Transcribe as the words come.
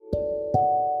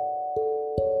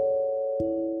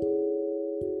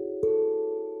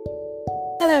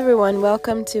Hello everyone,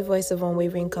 welcome to Voice of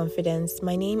Unwavering Confidence.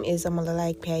 My name is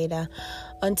Amalala Ikpeaida.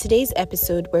 On today's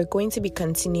episode, we're going to be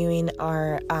continuing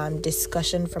our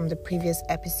discussion from the previous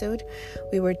episode.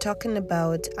 We were talking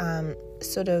about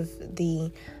sort of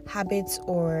the habits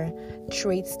or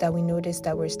traits that we noticed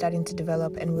that we're starting to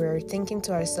develop, and we're thinking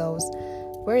to ourselves,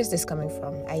 where is this coming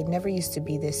from? I never used to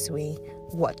be this way.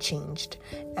 What changed?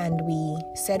 And we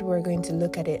said we're going to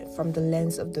look at it from the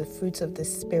lens of the fruits of the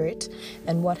Spirit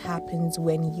and what happens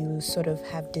when you sort of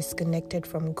have disconnected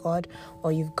from God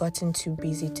or you've gotten too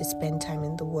busy to spend time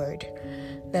in the Word.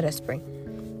 Let us pray.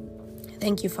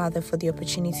 Thank you, Father, for the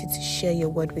opportunity to share your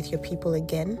word with your people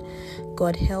again.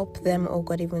 God, help them, oh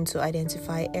God, even to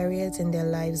identify areas in their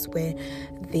lives where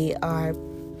they are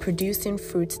producing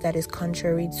fruit that is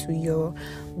contrary to your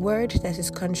word, that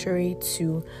is contrary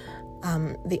to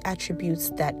the attributes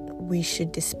that we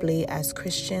should display as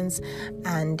Christians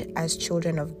and as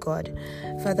children of God.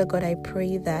 Father God, I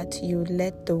pray that you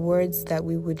let the words that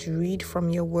we would read from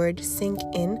your word sink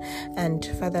in, and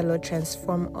Father Lord,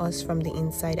 transform us from the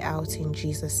inside out in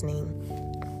Jesus' name.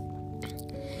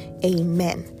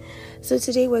 Amen. So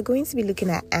today we're going to be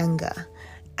looking at anger.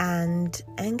 And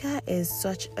anger is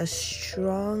such a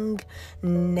strong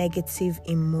negative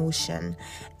emotion,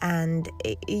 and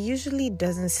it usually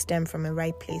doesn't stem from a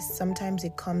right place. Sometimes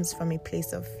it comes from a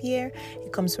place of fear,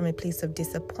 it comes from a place of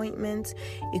disappointment,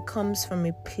 it comes from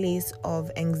a place of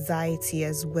anxiety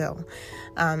as well.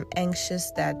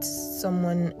 Anxious that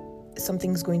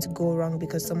something's going to go wrong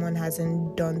because someone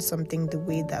hasn't done something the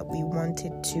way that we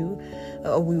wanted to,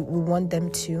 or we want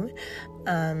them to.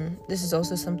 This is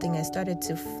also something I started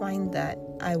to find that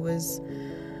I was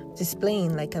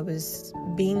displaying, like I was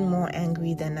being more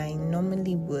angry than I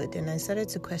normally would, and I started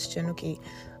to question, okay,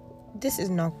 this is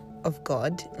not of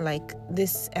God. Like,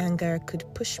 this anger could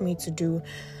push me to do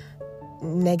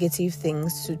negative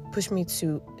things, to push me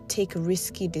to take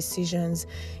risky decisions.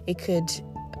 It could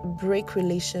break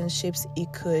relationships.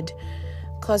 It could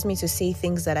cause me to say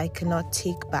things that I cannot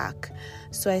take back.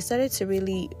 So I started to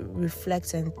really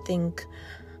reflect and think,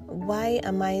 why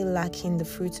am I lacking the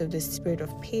fruits of the Spirit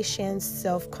of patience,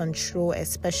 self-control,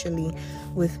 especially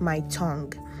with my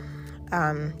tongue,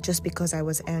 just because I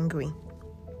was angry?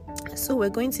 So we're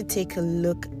going to take a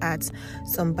look at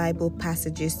some Bible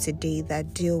passages today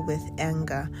that deal with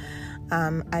anger.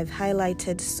 I've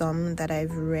highlighted some that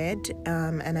I've read,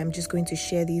 and I'm just going to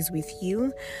share these with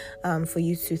you for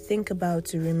you to think about,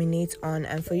 to ruminate on,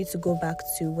 and for you to go back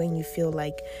to when you feel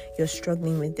like you're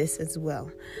struggling with this as well.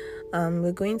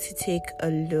 We're going to take a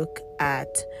look at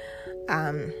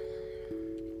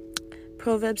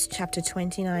Proverbs chapter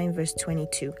 29, verse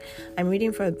 22. I'm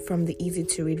reading from the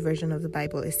easy-to-read version of the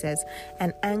Bible. It says,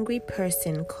 "An angry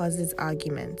person causes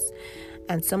arguments,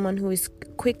 and someone who is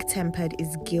quick-tempered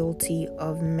is guilty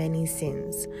of many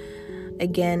sins."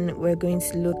 Again, we're going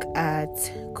to look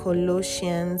at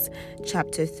Colossians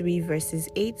chapter 3, verses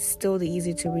 8, still the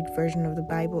easy-to-read version of the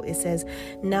Bible. It says,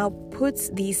 "Now put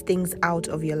these things out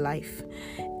of your life: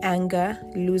 anger,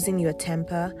 losing your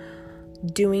temper,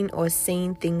 doing or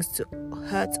saying things to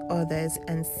hurt others,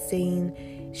 and saying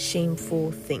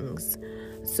shameful things."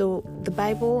 So the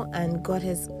Bible and God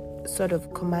has sort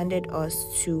of commanded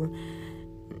us to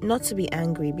not to be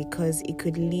angry, because it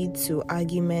could lead to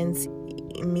arguments.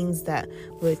 It means that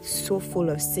we're so full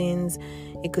of sins.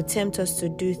 It could tempt us to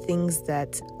do things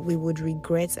that we would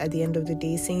regret at the end of the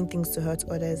day, saying things to hurt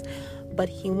others. But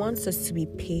he wants us to be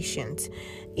patient.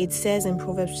 It says in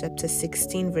Proverbs chapter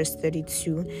 16, verse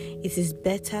 32, "It is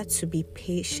better to be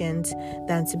patient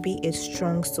than to be a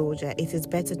strong soldier. It is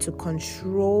better to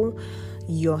control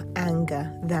your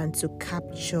anger than to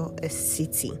capture a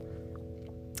city."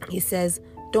 He says,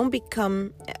 don't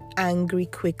become angry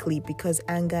quickly, because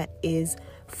anger is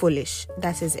foolish.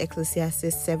 That is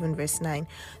Ecclesiastes 7, verse 9.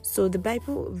 So the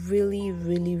Bible really,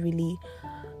 really, really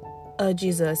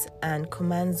urges us and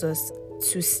commands us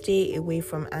to stay away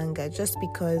from anger, just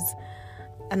because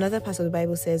another part of the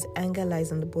Bible says anger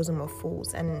lies in the bosom of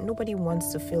fools, and nobody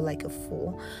wants to feel like a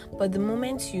fool. But the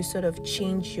moment you sort of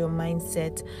change your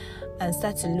mindset and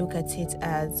start to look at it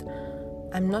as,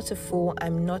 I'm not a fool,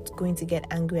 I'm not going to get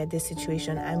angry at this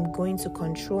situation, I'm going to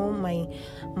control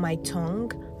my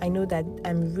tongue. I know that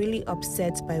I'm really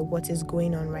upset by what is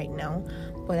going on right now,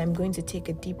 but I'm going to take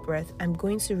a deep breath. I'm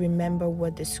going to remember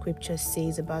what the scripture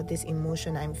says about this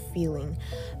emotion I'm feeling,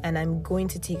 and I'm going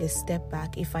to take a step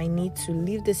back. If I need to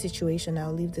leave the situation,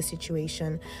 I'll leave the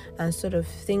situation, and sort of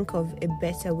think of a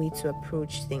better way to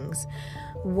approach things.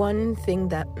 One thing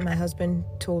that my husband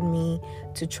told me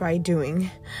to try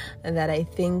doing, and that I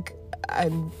think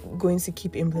I'm going to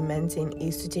keep implementing,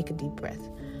 is to take a deep breath.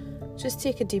 Just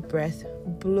take a deep breath,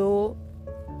 blow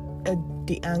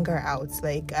the anger out.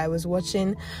 Like, I was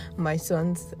watching my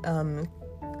son's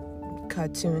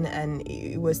cartoon, and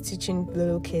it was teaching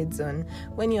little kids on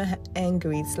when you're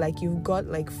angry, it's like you've got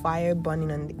like fire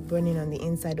burning on the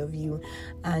inside of you,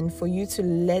 and for you to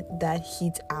let that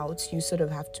heat out, you sort of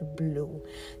have to blow.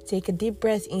 Take a deep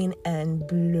breath in and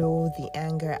blow the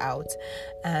anger out,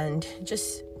 and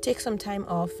just take some time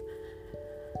off.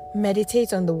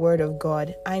 Meditate on the word of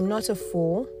God. I'm not a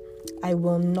fool. I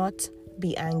will not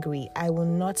be angry. I will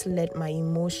not let my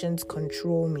emotions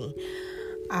control me.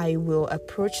 I will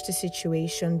approach the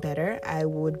situation better. I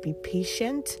would be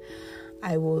patient.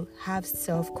 I will have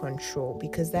self-control,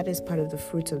 because that is part of the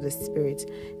fruit of the Spirit,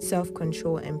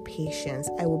 self-control and patience.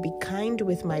 I will be kind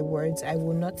with my words. I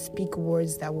will not speak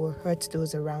words that will hurt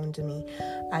those around me.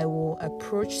 I will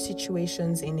approach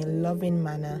situations in a loving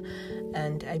manner,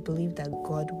 and I believe that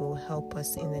God will help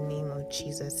us in the name of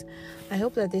Jesus. I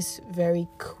hope that this very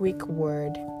quick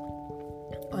word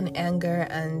on anger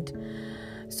and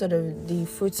sort of the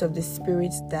fruits of the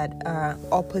Spirit that are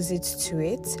opposite to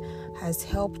it has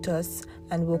helped us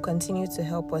and will continue to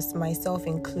help us, myself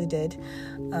included,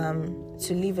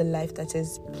 to live a life that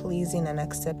is pleasing and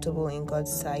acceptable in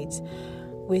God's sight.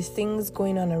 With things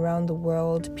going on around the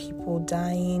world, people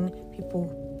dying,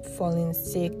 people falling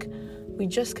sick, we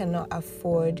just cannot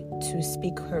afford to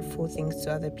speak hurtful things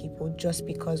to other people just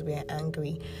because we are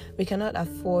angry. We cannot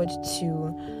afford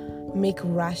to make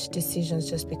rash decisions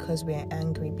just because we are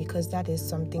angry, because that is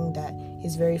something that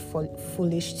is very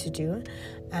foolish to do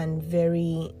and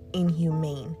very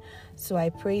inhumane. So I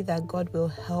pray that God will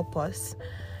help us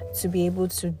to be able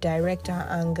to direct our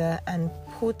anger and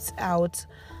put out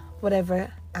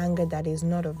whatever anger that is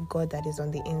not of God that is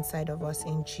on the inside of us,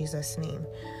 in Jesus' name.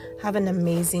 Have an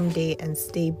amazing day and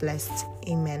stay blessed.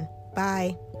 Amen.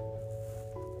 Bye.